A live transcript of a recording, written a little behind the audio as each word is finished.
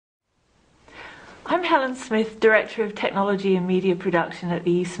I'm Helen Smith, Director of Technology and Media Production at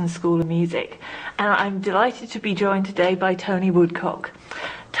the Eastman School of Music, and I'm delighted to be joined today by Tony Woodcock.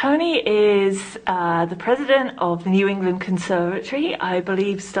 Tony is the president of the New England Conservatory, I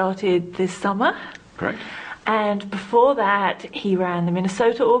believe started this summer. Correct. And before that, he ran the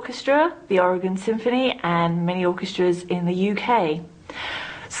Minnesota Orchestra, the Oregon Symphony, and many orchestras in the UK.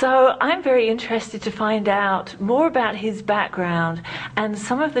 So I'm very interested to find out more about his background and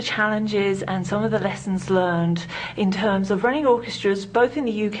some of the challenges and some of the lessons learned in terms of running orchestras both in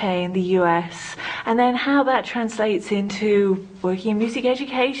the UK and the US, and then how that translates into working in music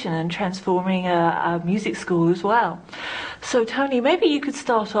education and transforming a music school as well. So Tony, maybe you could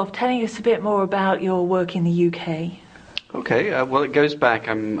start off telling us a bit more about your work in the UK. Okay, well, it goes back,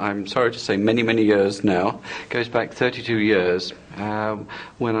 I'm sorry to say, many years now. It goes back 32 years.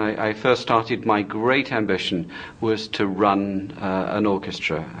 When I first started, my great ambition was to run an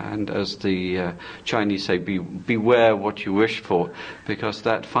orchestra. And as the Chinese say, beware what you wish for, because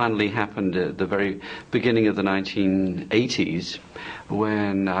that finally happened at the very beginning of the 1980s,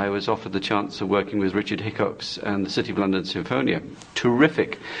 when I was offered the chance of working with Richard Hickox and the City of London Sinfonia,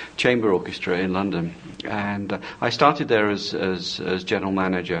 terrific chamber orchestra in London. And I started there as general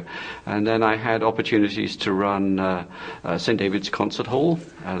manager, and then I had opportunities to run St David's Concert Hall,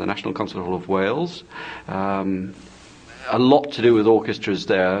 the National Concert Hall of Wales. A lot to do with orchestras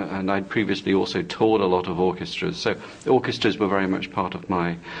there, and I'd previously also toured a lot of orchestras, so orchestras were very much part of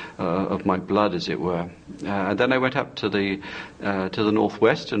my blood, as it were. And then I went up to the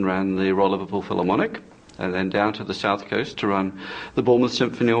northwest and ran the Royal Liverpool Philharmonic, and then down to the south coast to run the Bournemouth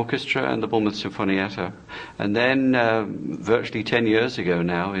Symphony Orchestra and the Bournemouth Sinfonietta. And then, virtually 10 years ago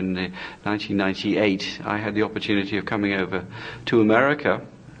now, in 1998, I had the opportunity of coming over to America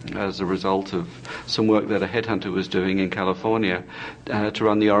as a result of some work that a headhunter was doing in California to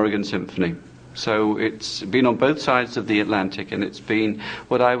run the Oregon Symphony. So it's been on both sides of the Atlantic, and it's been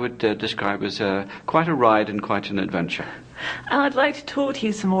what I would describe as quite a ride and quite an adventure. I'd like to talk to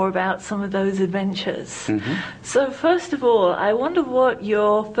you some more about some of those adventures. Mm-hmm. So first of all, I wonder what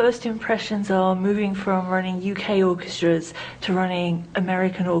your first impressions are moving from running UK orchestras to running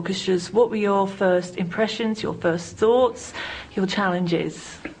American orchestras. What were your first impressions, your first thoughts, your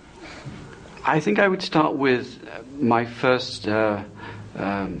challenges? I think I would start with my first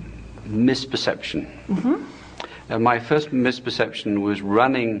misperception. Mm-hmm. My first misperception was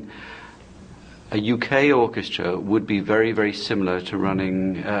running a UK orchestra would be very similar to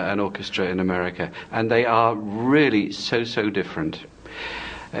running an orchestra in America, and they are really so different.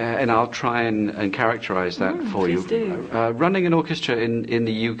 And I'll try and characterize that for you. Do. Running an orchestra in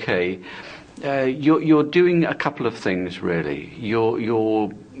the UK, you're doing a couple of things really. You're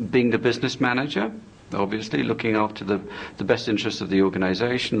being the business manager, obviously, looking after the best interests of the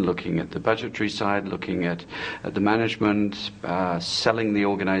organization, looking at the budgetary side, looking at the management, selling the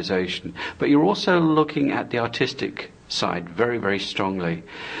organization. But you're also looking at the artistic side very strongly.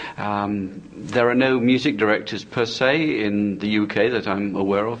 There are no music directors per se in the UK that I'm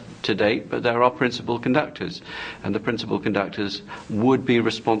aware of to date, but there are principal conductors, and the principal conductors would be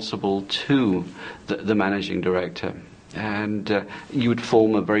responsible to the managing director. And you would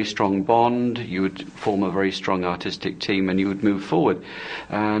form a very strong bond, you would form a very strong artistic team, and you would move forward.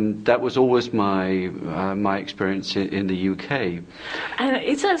 And that was always my experience in the UK. And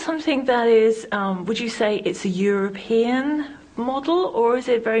is that something that is, would you say it's a European model, or is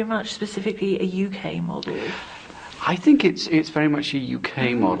it very much specifically a UK model? I think it's very much a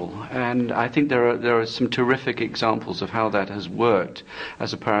UK model, and I think there are some terrific examples of how that has worked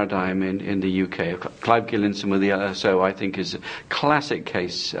as a paradigm in the UK. Clive Gillinson with the LSO, I think, is a classic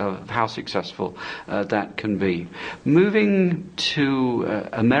case of how successful that can be. Moving to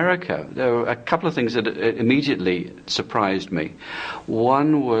America, there were a couple of things that immediately surprised me.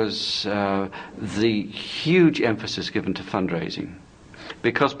 One was the huge emphasis given to fundraising.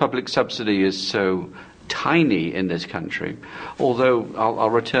 Because public subsidy is so tiny in this country, although I'll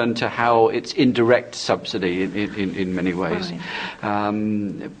return to how it's indirect subsidy in many ways.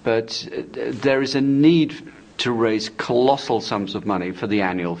 Right. But there is a need to raise colossal sums of money for the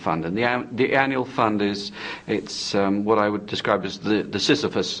annual fund, and the annual fund it's what I would describe as the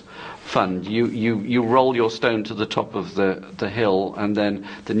Sisyphus fund. You roll your stone to the top of the hill, and then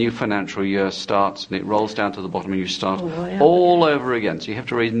the new financial year starts, and it rolls down to the bottom, and you start all over again. So you have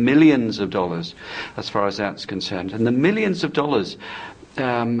to raise millions of dollars as far as that's concerned. And the millions of dollars,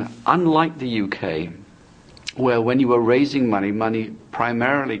 unlike the UK, where when you were raising money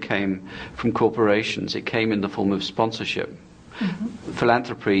primarily came from corporations. It came in the form of sponsorship.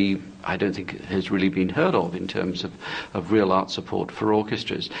 Philanthropy, I don't think, has really been heard of in terms of real art support for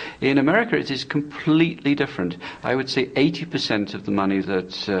orchestras. In America, it is completely different. I would say 80% of the money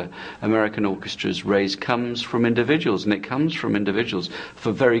that American orchestras raise comes from individuals, and it comes from individuals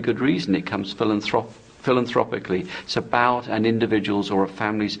for very good reason. It comes philanthropically. It's about an individual's or a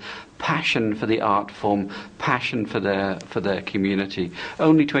family's passion for the art form, passion for their community.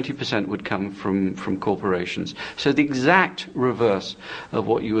 Only 20% would come from corporations. So the exact reverse of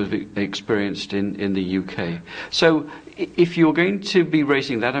what you have experienced in the UK. So if you're going to be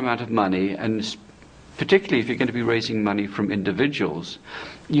raising that amount of money, and particularly if you're going to be raising money from individuals,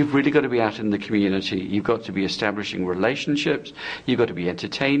 you've really got to be out in the community. You've got to be establishing relationships. You've got to be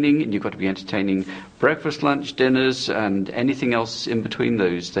entertaining, and you've got to be entertaining breakfast, lunch, dinners, and anything else in between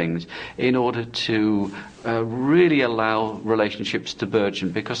those things in order to really allow relationships to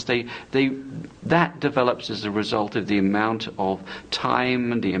burgeon, because that develops as a result of the amount of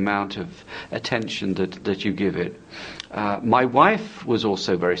time and the amount of attention that you give it. My wife was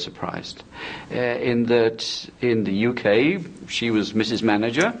also very surprised in that in the UK she was Mrs.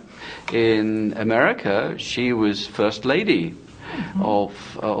 Manager. In America she was First Lady of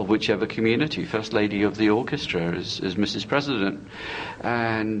whichever community. First Lady of the orchestra as Mrs. President.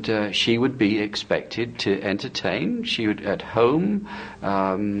 And she would be expected to entertain. She would at home,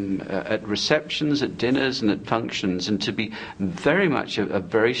 at receptions, at dinners and at functions, and to be very much a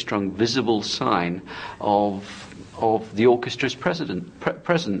very strong visible sign of the orchestra's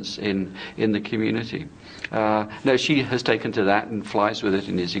presence in the community. No, she has taken to that and flies with it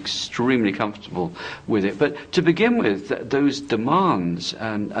and is extremely comfortable with it. But to begin with, those demands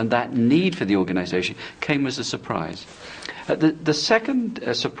and that need for the organisation came as a surprise. The second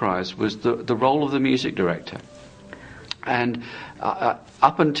surprise was the role of the music director. And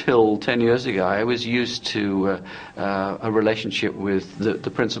up until 10 years ago, I was used to a relationship with the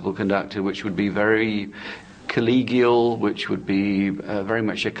principal conductor, which would be very collegial, which would be very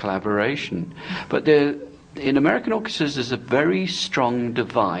much a collaboration. But in American orchestras, there's a very strong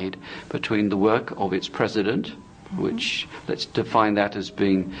divide between the work of its president, which let's define that as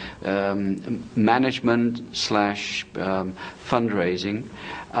being management / fundraising,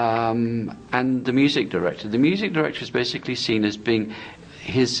 and the music director. The music director is basically seen as being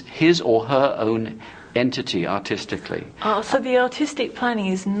his or her own entity artistically. Oh, so the artistic planning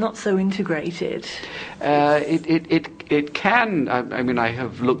is not so integrated. It can. I mean, I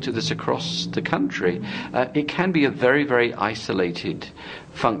have looked at this across the country. It can be a very, very isolated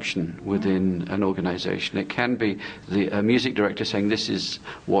function within an organisation. It can be the music director saying this is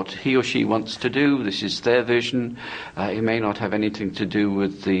what he or she wants to do, this is their vision. It may not have anything to do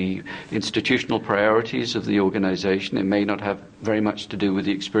with the institutional priorities of the organisation. It may not have very much to do with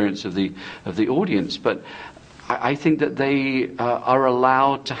the experience of the audience, but I think that they are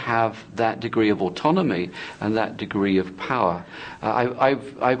allowed to have that degree of autonomy and that degree of power.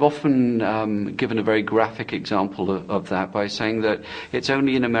 I've often given a very graphic example of that by saying that it's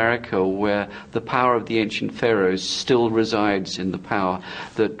only in America where the power of the ancient pharaohs still resides in the power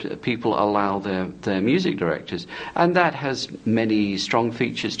that people allow their music directors. And that has many strong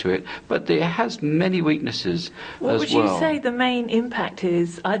features to it, but it has many weaknesses as well. What would you say the main impact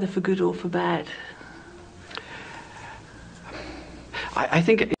is, either for good or for bad? I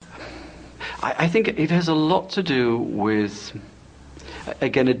think it has a lot to do with,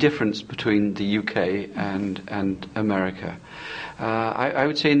 again, a difference between the UK and America. I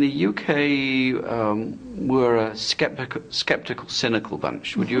would say in the UK we're a skeptical, cynical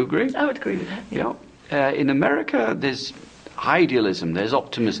bunch. Would you agree? I would agree with that. Yeah. In America, there's idealism, there's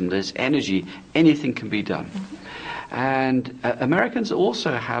optimism, there's energy. Anything can be done. And Americans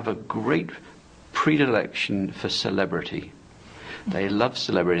also have a great predilection for celebrity. They love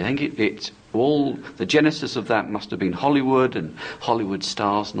celebrity. I think it's all, the genesis of that must have been Hollywood and Hollywood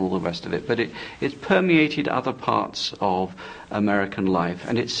stars and all the rest of it. But it's permeated other parts of American life,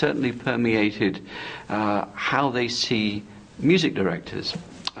 and it's certainly permeated how they see music directors.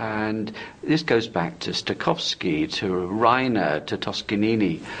 And this goes back to Stokowski, to Reiner, to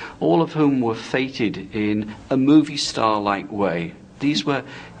Toscanini, all of whom were fated in a movie star-like way. These were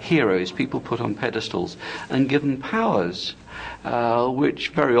heroes, people put on pedestals and given powers which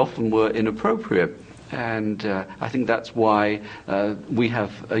very often were inappropriate. And I think that's why we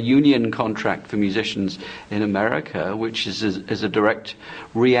have a union contract for musicians in America, which is as a direct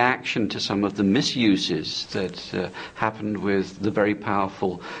reaction to some of the misuses that happened with the very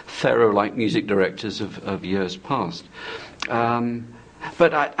powerful Pharaoh-like music directors of years past.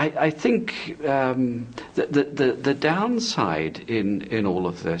 But I think the downside in all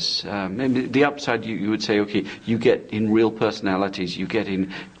of this, the upside you would say, okay, you get in real personalities, you get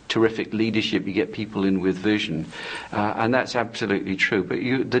in terrific leadership, you get people in with vision, and that's absolutely true. But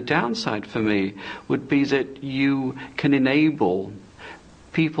the downside for me would be that you can enable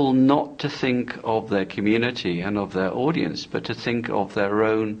people not to think of their community and of their audience, but to think of their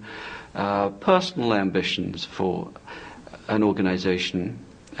own personal ambitions for an organization,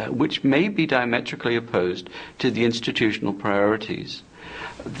 which may be diametrically opposed to the institutional priorities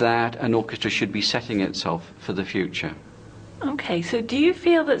that an orchestra should be setting itself for the future. Okay, so do you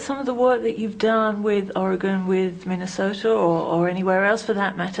feel that some of the work that you've done with Oregon, with Minnesota, or anywhere else for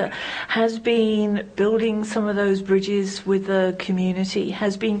that matter, has been building some of those bridges with the community,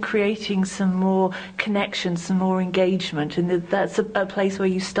 has been creating some more connections, some more engagement, and that's a place where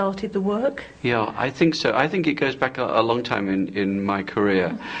you started the work? Yeah, I think so. I think it goes back a long time in my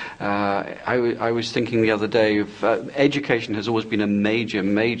career. I was thinking the other day of education has always been a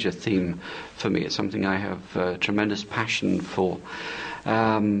major theme for me. It's something I have tremendous passion for.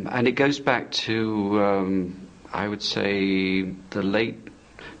 And it goes back to, I would say,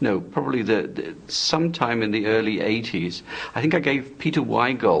 sometime in the early 80s. I think I gave Peter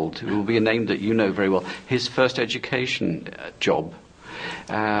Weigold, who will be a name that you know very well, his first education job.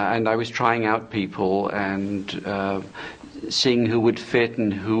 And I was trying out people and seeing who would fit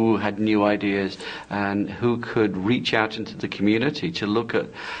and who had new ideas and who could reach out into the community to look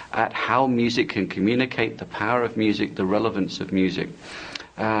at how music can communicate, the power of music, the relevance of music.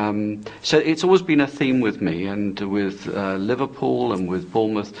 So it's always been a theme with me, and with Liverpool and with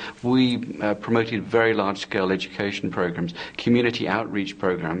Bournemouth, we promoted very large-scale education programs, community outreach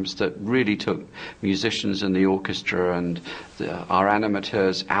programs that really took musicians and the orchestra and our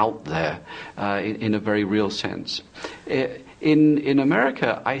animateurs out there in a very real sense. In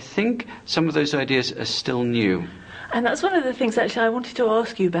America, I think some of those ideas are still new. And that's one of the things, actually, I wanted to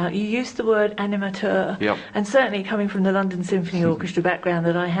ask you about. You used the word animateur. Yep. And certainly coming from the London Symphony Orchestra background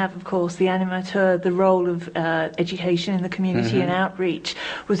that I have, of course, the animateur, the role of education in the community and outreach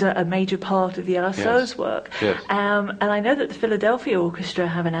was a major part of the LSO's work. Yes. And I know that the Philadelphia Orchestra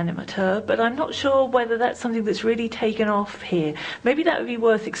have an animateur, but I'm not sure whether that's something that's really taken off here. Maybe that would be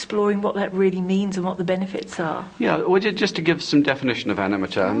worth exploring what that really means and what the benefits are. Yeah, well, just to give some definition of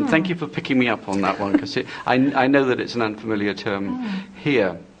animateur, and thank you for picking me up on that one, because I know that it's an unfamiliar term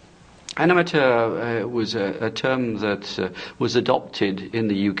here. Animateur was a term that was adopted in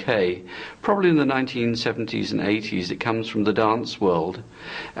the UK probably in the 1970s and 80s. It comes from the dance world,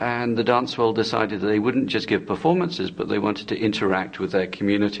 and the dance world decided that they wouldn't just give performances, but they wanted to interact with their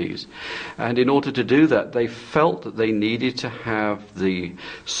communities. And in order to do that, they felt that they needed to have the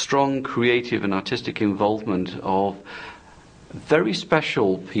strong creative and artistic involvement of very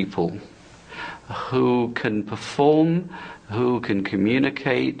special people who can perform, who can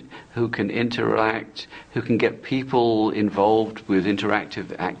communicate, who can interact, who can get people involved with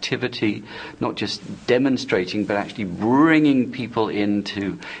interactive activity, not just demonstrating, but actually bringing people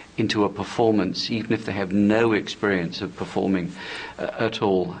into a performance, even if they have no experience of performing at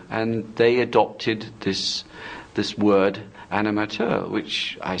all. And they adopted this word, animateur,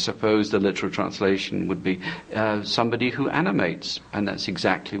 which I suppose the literal translation would be somebody who animates, and that's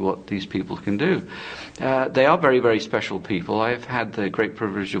exactly what these people can do. They are very, very special people. I've had the great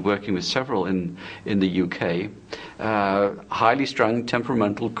privilege of working with several in the UK, highly strung,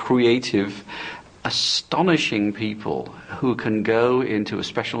 temperamental, creative, astonishing people who can go into a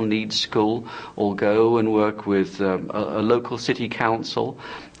special needs school or go and work with a local city council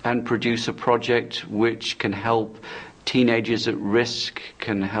and produce a project which can help teenagers at risk,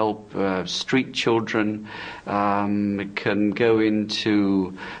 can help street children, can go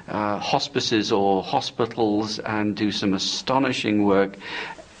into hospices or hospitals and do some astonishing work,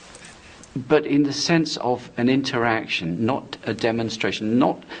 but in the sense of an interaction, not a demonstration,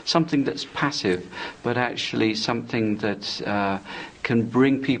 not something that's passive, but actually something that can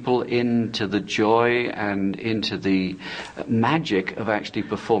bring people into the joy and into the magic of actually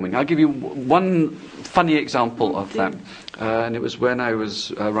performing. I'll give you one funny example of that, and it was when I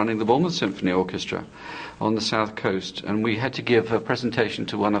was running the Bournemouth Symphony Orchestra on the south coast, and we had to give a presentation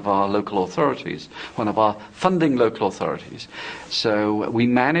to one of our local authorities, one of our funding local authorities. So we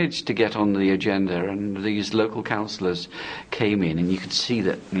managed to get on the agenda, and these local councillors came in, and you could see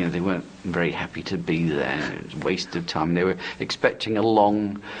that they weren't very happy to be there. It was a waste of time. They were expecting a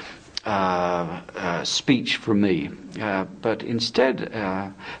long speech from me. But instead,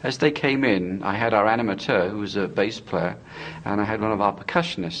 as they came in, I had our Animateur, who was a bass player, and I had one of our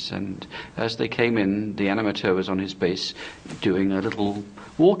percussionists. And as they came in, the Animateur was on his bass doing a little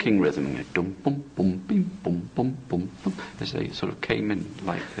walking rhythm, dum bum bum bim bum bum bum bum, as they sort of came in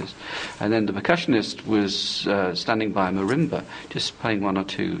like this. And then the percussionist was standing by a marimba, just playing one or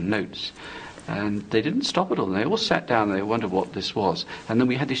two notes. And they didn't stop at all. They all sat down and they wondered what this was. And then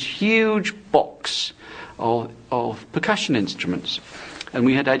we had this huge box of percussion instruments. And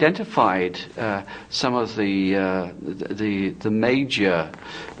we had identified some of the major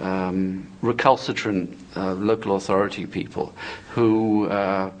recalcitrant local authority people who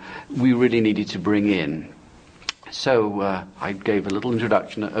we really needed to bring in. So I gave a little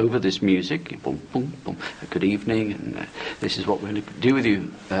introduction over this music. Boom, boom, boom. Good evening, and this is what we're going to do with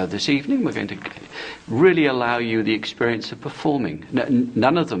you this evening. We're going to really allow you the experience of performing.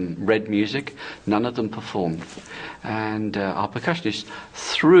 None of them read music. None of them performed. And our percussionist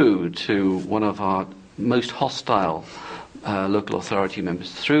threw to one of our most hostile local authority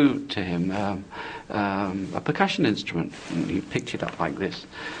members, threw to him a percussion instrument. And he picked it up like this.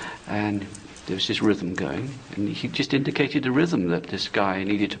 And there was this rhythm going, and he just indicated a rhythm that this guy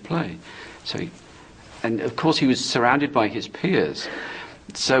needed to play. And of course he was surrounded by his peers,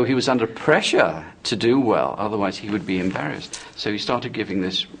 so he was under pressure to do well, otherwise he would be embarrassed. So he started giving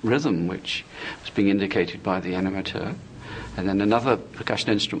this rhythm, which was being indicated by the Animateur, and then another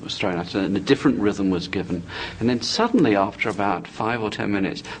percussion instrument was thrown out, and a different rhythm was given. And then suddenly, after about 5 or 10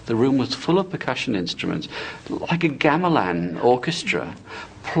 minutes, the room was full of percussion instruments, like a gamelan orchestra,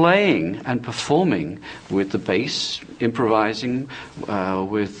 playing and performing with the bass, improvising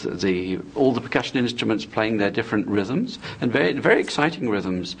with all the percussion instruments playing their different rhythms, and very, very exciting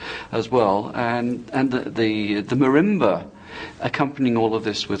rhythms as well, and the marimba accompanying all of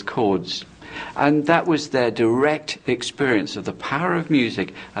this with chords. And that was their direct experience of the power of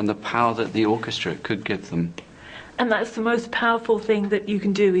music and the power that the orchestra could give them. And that's the most powerful thing that you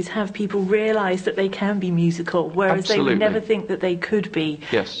can do, is have people realise that they can be musical, whereas Absolutely. they would never think that they could be.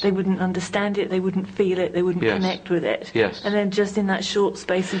 Yes. They wouldn't understand it, they wouldn't feel it, they wouldn't Yes. connect with it. Yes. And then just in that short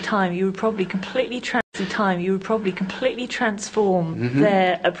space of time, you would probably completely transform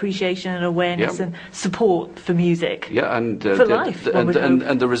their appreciation and awareness Yep. and support for music. Yeah, and For life, one would hope.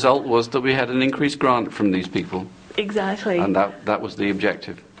 and the result was that we had an increased grant from these people, Exactly. and that was the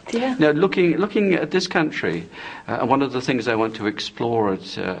objective. Yeah. Now, looking at this country, one of the things I want to explore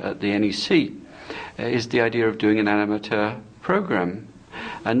at the NEC is the idea of doing an Animateur program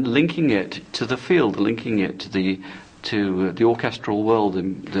and linking it to the field, linking it to the orchestral world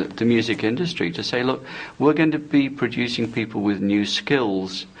and the music industry, to say, look, we're going to be producing people with new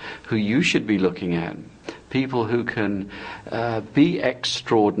skills who you should be looking at. People who can be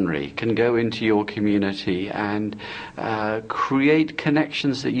extraordinary, can go into your community and create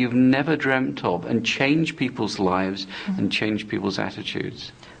connections that you've never dreamt of, and change people's lives and change people's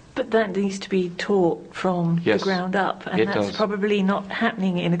attitudes. But that needs to be taught from Yes, the ground up, and it that's does. probably not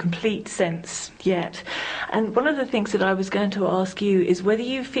happening in a complete sense yet. And one of the things that I was going to ask you is whether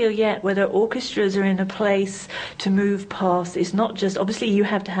you feel yet whether orchestras are in a place to move past. It's not just, obviously you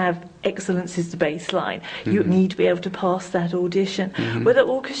have to have excellence is the baseline. You need to be able to pass that audition. Whether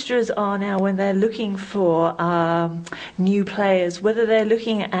orchestras are now, when they're looking for new players, whether they're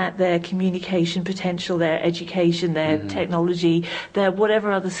looking at their communication potential, their education, their technology, their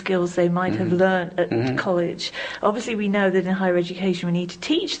whatever other skills they might have learned at college. Obviously we know that in higher education we need to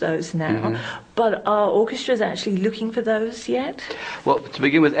teach those now, but are orchestras actually looking for those yet? Well, to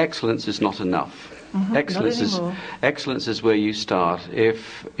begin with, excellence is not enough. Not Excellence is where you start.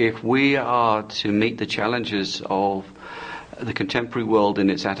 If we are to meet the challenges of the contemporary world in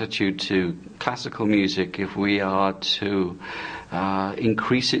its attitude to classical music, if we are to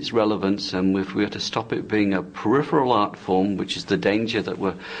increase its relevance, and if we are to stop it being a peripheral art form, which is the danger that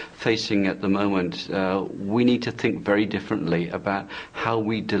we're facing at the moment, we need to think very differently about how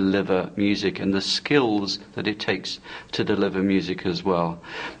we deliver music and the skills that it takes to deliver music as well.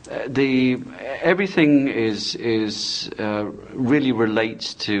 Everything really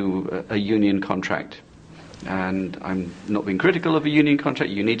relates to a union contract. And I'm not being critical of a union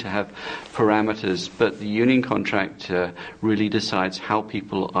contract. You need to have parameters, but the union contract really decides how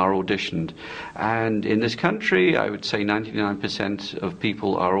people are auditioned. And in this country, I would say 99% of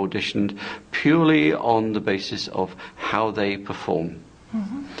people are auditioned purely on the basis of how they perform.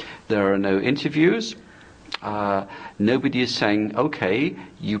 There are no interviews. Nobody is saying, okay,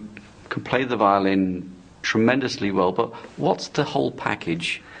 you can play the violin tremendously well, but what's the whole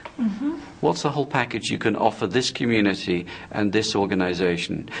package? What's the whole package you can offer this community and this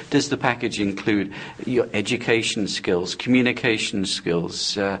organization? Does the package include your education skills, communication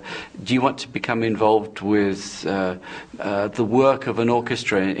skills? Do you want to become involved with the work of an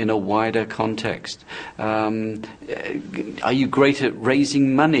orchestra in a wider context? Are you great at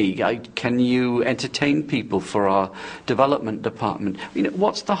raising money? Can you entertain people for our development department?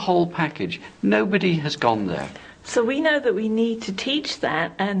 What's the whole package? Nobody has gone there. So we know that we need to teach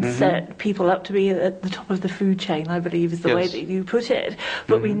that and set people up to be at the top of the food chain, I believe is the way that you put it.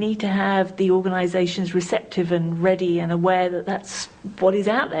 But we need to have the organisations receptive and ready and aware that that's what is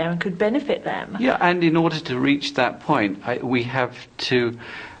out there and could benefit them. Yeah, and in order to reach that point, we have to,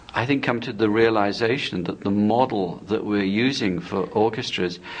 I think, come to the realisation that the model that we're using for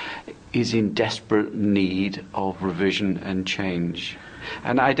orchestras is in desperate need of revision and change.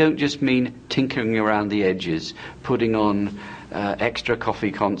 And I don't just mean tinkering around the edges, putting on extra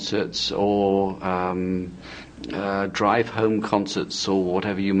coffee concerts or drive home concerts or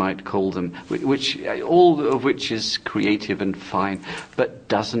whatever you might call them, all of which is creative and fine, but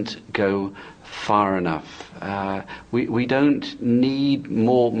doesn't go far enough. We don't need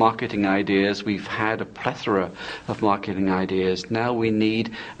more marketing ideas. We've had a plethora of marketing ideas. Now we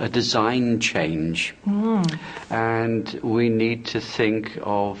need a design change. And we need to think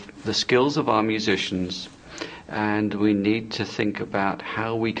of the skills of our musicians, and we need to think about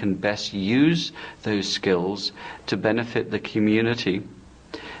how we can best use those skills to benefit the community,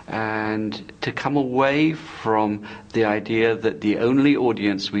 and to come away from the idea that the only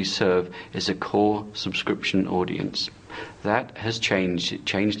audience we serve is a core subscription audience. That has changed. It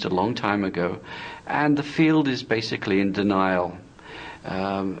changed a long time ago, and the field is basically in denial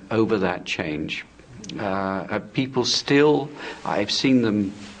over that change. People still, I've seen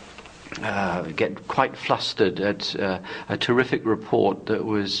them get quite flustered at a terrific report that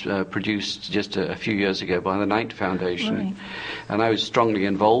was produced just a few years ago by the Knight Foundation. Right. And I was strongly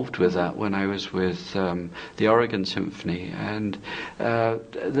involved with that when I was with the Oregon Symphony. And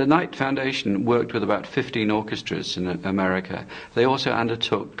the Knight Foundation worked with about 15 orchestras in America. They also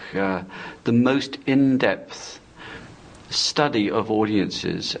undertook the most in-depth study of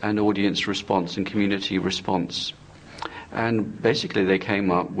audiences and audience response and community response. And basically they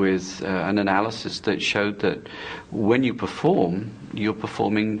came up with an analysis that showed that when you perform, you're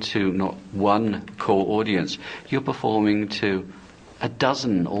performing to not one core audience, you're performing to a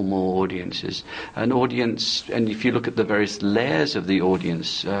dozen or more audiences. An audience, and if you look at the various layers of the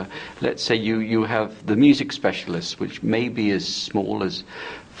audience, let's say you have the music specialists, which may be as small as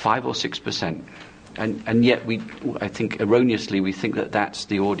 5 or 6%. And yet I think erroneously we think that that's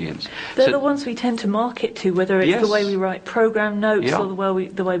the audience. They're the ones we tend to market to, whether it's the way we wite program notes or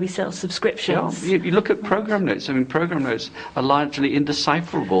the way we sell subscriptions. Yeah. You look at program notes. I mean, program notes are largely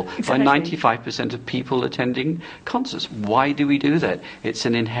indecipherable by 95% of people attending concerts. Why do we do that? It's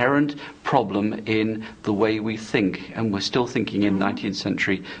an inherent problem in the way we think, and we're still thinking in 19th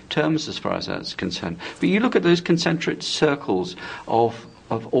century terms as far as that's concerned. But you look at those concentric circles of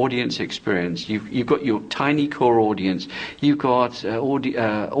audience experience. You've got your tiny core audience. You've got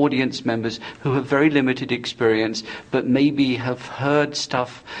audience members who have very limited experience, but maybe have heard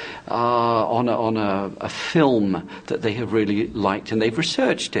stuff on a film that they have really liked and they've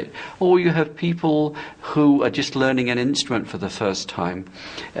researched it. Or you have people who are just learning an instrument for the first time.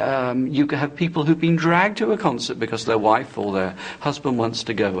 You have people who've been dragged to a concert because their wife or their husband wants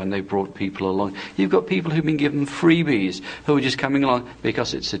to go and they brought people along. You've got people who've been given freebies who are just coming along because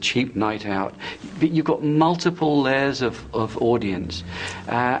it's a cheap night out. But you've got multiple layers of audience.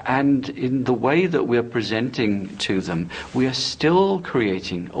 And in the way that we're presenting to them, we are still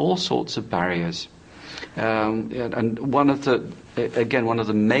creating all sorts of barriers. And one of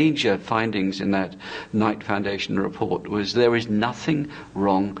the major findings in that Knight Foundation report was there is nothing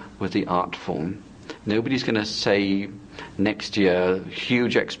wrong with the art form. Nobody's going to say next year,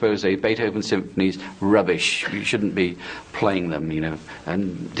 huge expose, Beethoven symphonies, rubbish. You shouldn't be playing them,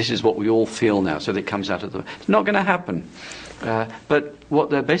 And this is what we all feel now, so that it comes out of the... It's not going to happen. But what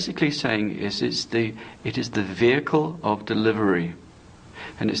they're basically saying is it is the vehicle of delivery.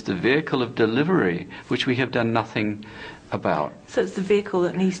 And it's the vehicle of delivery which we have done nothing about. So it's the vehicle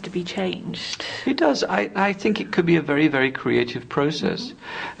that needs to be changed. It does. I think it could be a very, very creative process.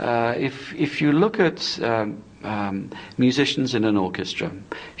 If you look at musicians in an orchestra,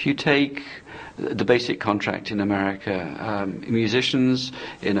 if you take the basic contract in America, musicians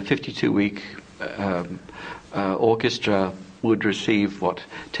in a 52-week orchestra would receive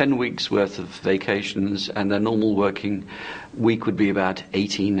 10 weeks worth of vacations, and their normal working week would be about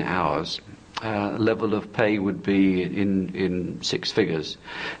 18 hours. level of pay would be in six figures.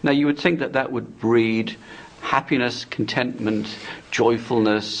 Now, you would think that that would breed happiness, contentment,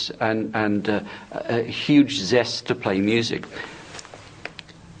 joyfulness, and a huge zest to play music.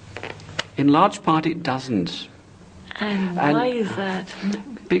 In large part, it doesn't. And why is that?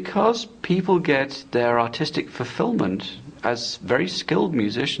 Because people get their artistic fulfillment as very skilled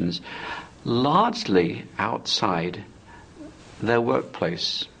musicians largely outside their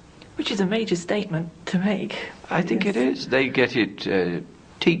workplace. Which is a major statement to make. I think it is. They get it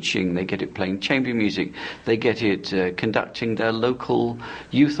teaching, they get it playing chamber music, they get it conducting their local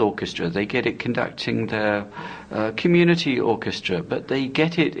youth orchestra, they get it conducting their community orchestra, but they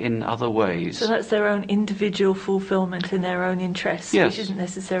get it in other ways. So that's their own individual fulfillment in their own interests, yes. Which isn't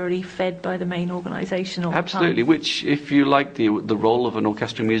necessarily fed by the main organisation all Absolutely, the time. which, if you like the role of an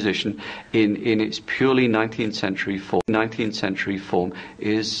orchestral musician in its purely 19th century form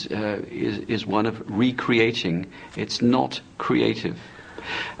is one of recreating. It's not creative.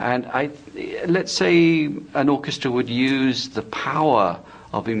 And let's say an orchestra would use the power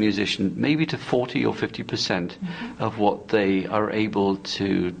of a musician maybe to 40 or 50% of what they are able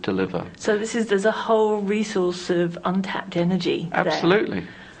to deliver. So there's a whole resource of untapped energy there. Absolutely.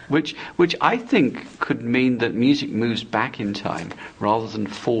 Which I think could mean that music moves back in time rather than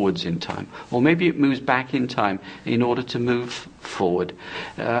forwards in time. Or maybe it moves back in time in order to move forward.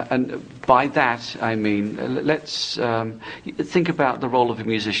 And by that, I mean, let's think about the role of a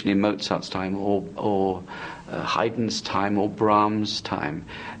musician in Mozart's time or Haydn's time or Brahms' time.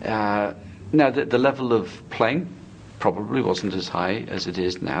 Now, the level of playing probably wasn't as high as it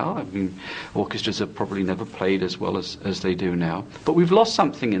is now. I mean, orchestras have probably never played as well as they do now. But we've lost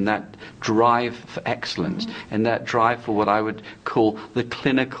something in that drive for excellence, in that drive for what I would call the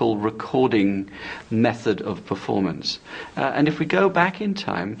clinical recording method of performance. And if we go back in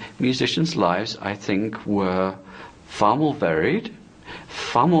time, musicians' lives, I think, were far more varied,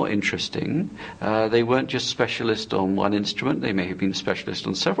 far more interesting. They weren't just specialists on one instrument. They may have been specialists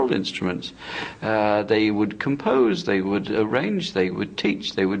on several instruments. They would compose, they would arrange, they would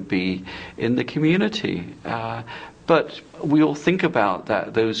teach, they would be in the community. But we all think about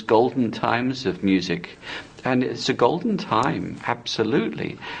those golden times of music. And it's a golden time,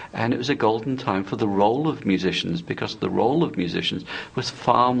 absolutely. And it was a golden time for the role of musicians, because the role of musicians was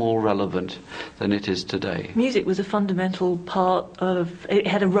far more relevant than it is today. Music was a fundamental part of, it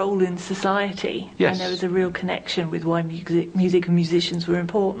had a role in society. Yes. And there was a real connection with why music and musicians were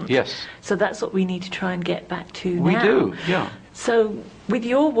important. Yes. So that's what we need to try and get back to now. We do, yeah. So with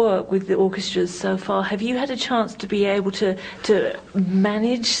your work with the orchestras so far, have you had a chance to be able to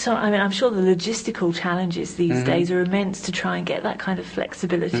manage some, I mean, I'm sure the logistical challenges these days are immense to try and get that kind of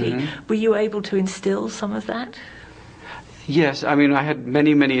flexibility. Were you able to instill some of that? Yes, I mean, I had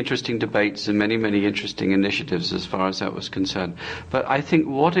many, many interesting debates and many, many interesting initiatives as far as that was concerned. But I think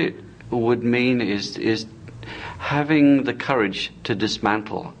what it would mean is having the courage to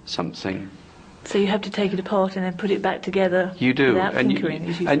dismantle something. So you have to take it apart and then put it back together. You do, without tinkering,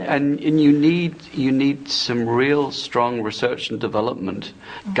 as you said. And you need some real strong research and development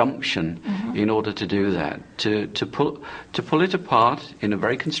gumption in order to do that. To pull it apart in a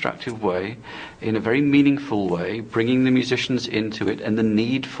very constructive way, in a very meaningful way, bringing the musicians into it and the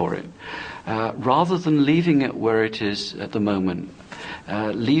need for it, rather than leaving it where it is at the moment.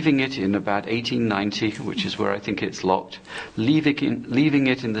 Leaving it in about 1890, which is where I think it's locked, leaving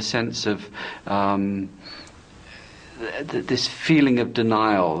it in the sense of this feeling of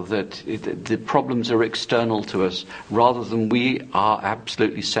denial that the problems are external to us, rather than we are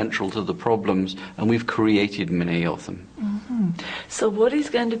absolutely central to the problems, and we've created many of them. So what is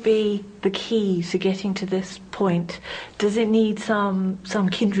going to be the key to getting to this point? Does it need some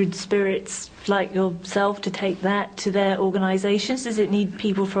kindred spirits like yourself to take that to their organisations? Does it need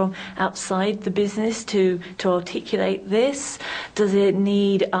people from outside the business to articulate this? Does it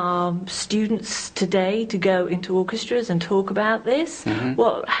need students today to go into orchestras and talk about this?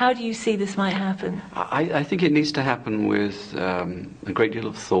 How do you see this might happen? I think it needs to happen with a great deal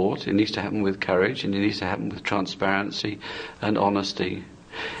of thought. It needs to happen with courage, and it needs to happen with transparency and honesty.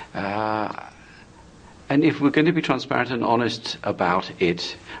 And if we're going to be transparent and honest about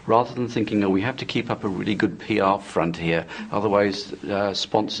it, rather than thinking, we have to keep up a really good PR front here, otherwise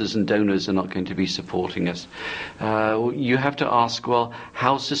sponsors and donors are not going to be supporting us, you have to ask, well,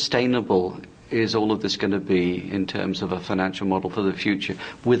 how sustainable is all of this going to be in terms of a financial model for the future,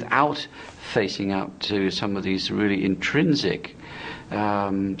 without facing up to some of these really intrinsic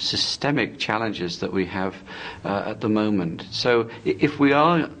systemic challenges that we have at the moment. So if we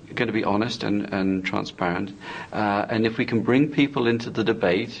are going to be honest and transparent, and if we can bring people into the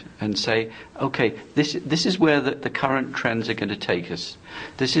debate and say, okay, this is where the current trends are going to take us.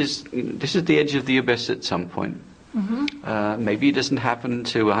 This is the edge of the abyss at some point. Maybe it doesn't happen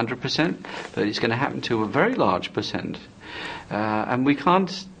to 100%, but it's going to happen to a very large percent. And we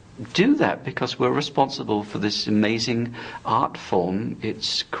can't do that because we're responsible for this amazing art form,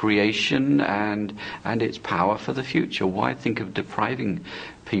 its creation and its power for the future. Why think of depriving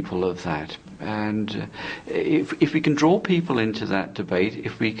people of that? And if we can draw people into that debate,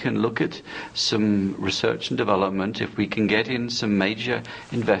 if we can look at some research and development, if we can get in some major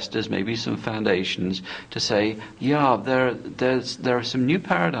investors, maybe some foundations, to say, yeah, there are some new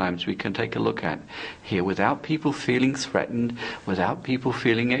paradigms we can take a look at here without people feeling threatened, without people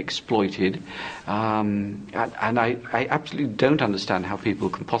feeling exploited. And I absolutely don't understand how people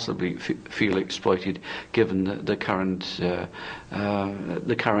can possibly feel exploited given the current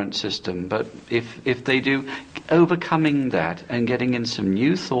system. But if they do, overcoming that and getting in some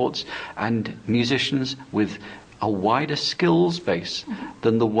new thoughts and musicians with a wider skills base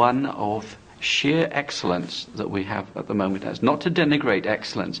than the one of sheer excellence that we have at the moment. That's not to denigrate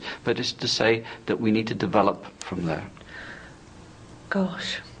excellence, but it's to say that we need to develop from there.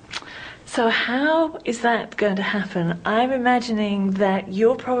 Gosh. So how is that going to happen? I'm imagining that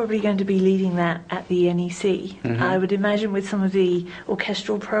you're probably going to be leading that at the NEC. I would imagine with some of the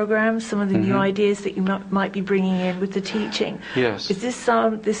orchestral programs, some of the new ideas that you might be bringing in with the teaching. Yes. Is this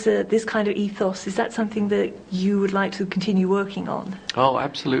kind of ethos, is that something that you would like to continue working on? Oh,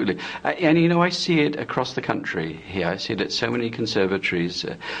 absolutely. And you know, I see it across the country here. I see it at so many conservatories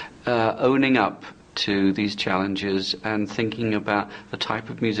owning up to these challenges and thinking about the type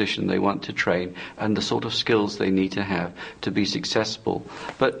of musician they want to train and the sort of skills they need to have to be successful.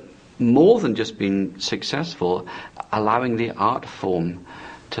 But more than just being successful, allowing the art form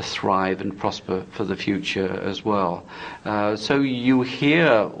to thrive and prosper for the future as well. So you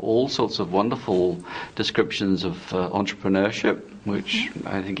hear all sorts of wonderful descriptions of entrepreneurship, which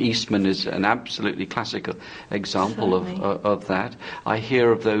I think Eastman is an absolutely classical example of that. I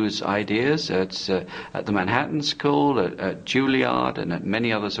hear of those ideas at the Manhattan School, at Juilliard, and at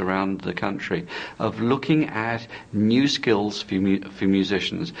many others around the country, of looking at new skills for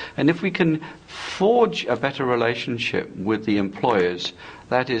musicians. And if we can forge a better relationship with the employers,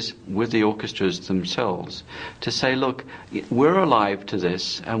 that is, with the orchestras themselves, to say, look, we're alive to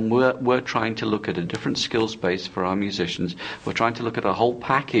this, and we're trying to look at a different skill space for our musicians. We're trying to look at a whole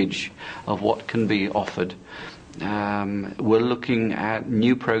package of what can be offered. We're looking at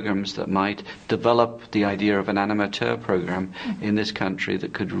new programs that might develop the idea of an Animateur program in this country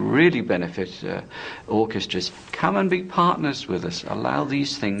that could really benefit orchestras. Come and be partners with us. Allow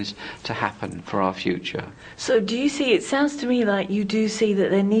these things to happen for our future. So do you see, it sounds to me like you do see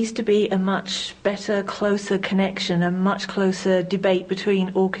that there needs to be a much better, closer connection, a much closer debate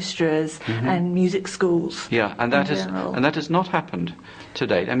between orchestras and music schools. Yeah, and that has not happened to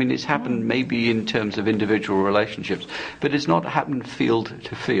date. I mean, it's happened maybe in terms of individual relationships, but it's not happened field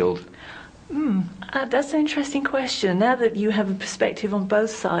to field. That's an interesting question. Now that you have a perspective on both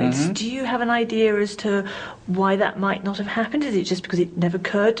sides, do you have an idea as to why that might not have happened? Is it just because it never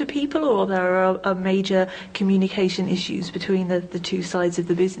occurred to people, or there are major communication issues between the two sides of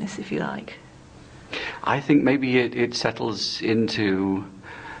the business, if you like? I think maybe it settles into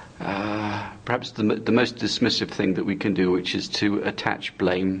perhaps the most dismissive thing that we can do, which is to attach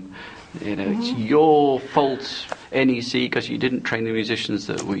blame. You know, it's your fault, NEC, because you didn't train the musicians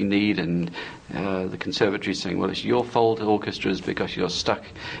that we need, and the conservatory is saying, well, it's your fault, orchestras, because you're stuck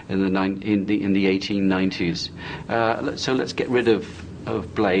in the 1890s. So let's get rid of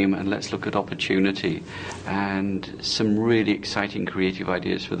blame, and let's look at opportunity and some really exciting creative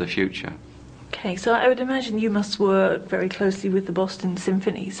ideas for the future. Okay, so I would imagine you must work very closely with the Boston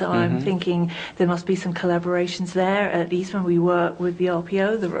Symphony, so I'm thinking there must be some collaborations there. At Eastman we work with the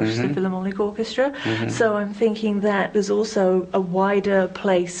RPO, the Rochester Philharmonic Orchestra, so I'm thinking that there's also a wider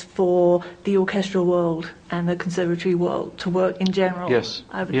place for the orchestral world and the conservatory world to work in general. Yes,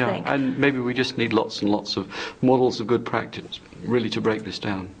 I would think. And maybe we just need lots and lots of models of good practice really to break this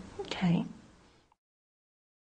down. Okay.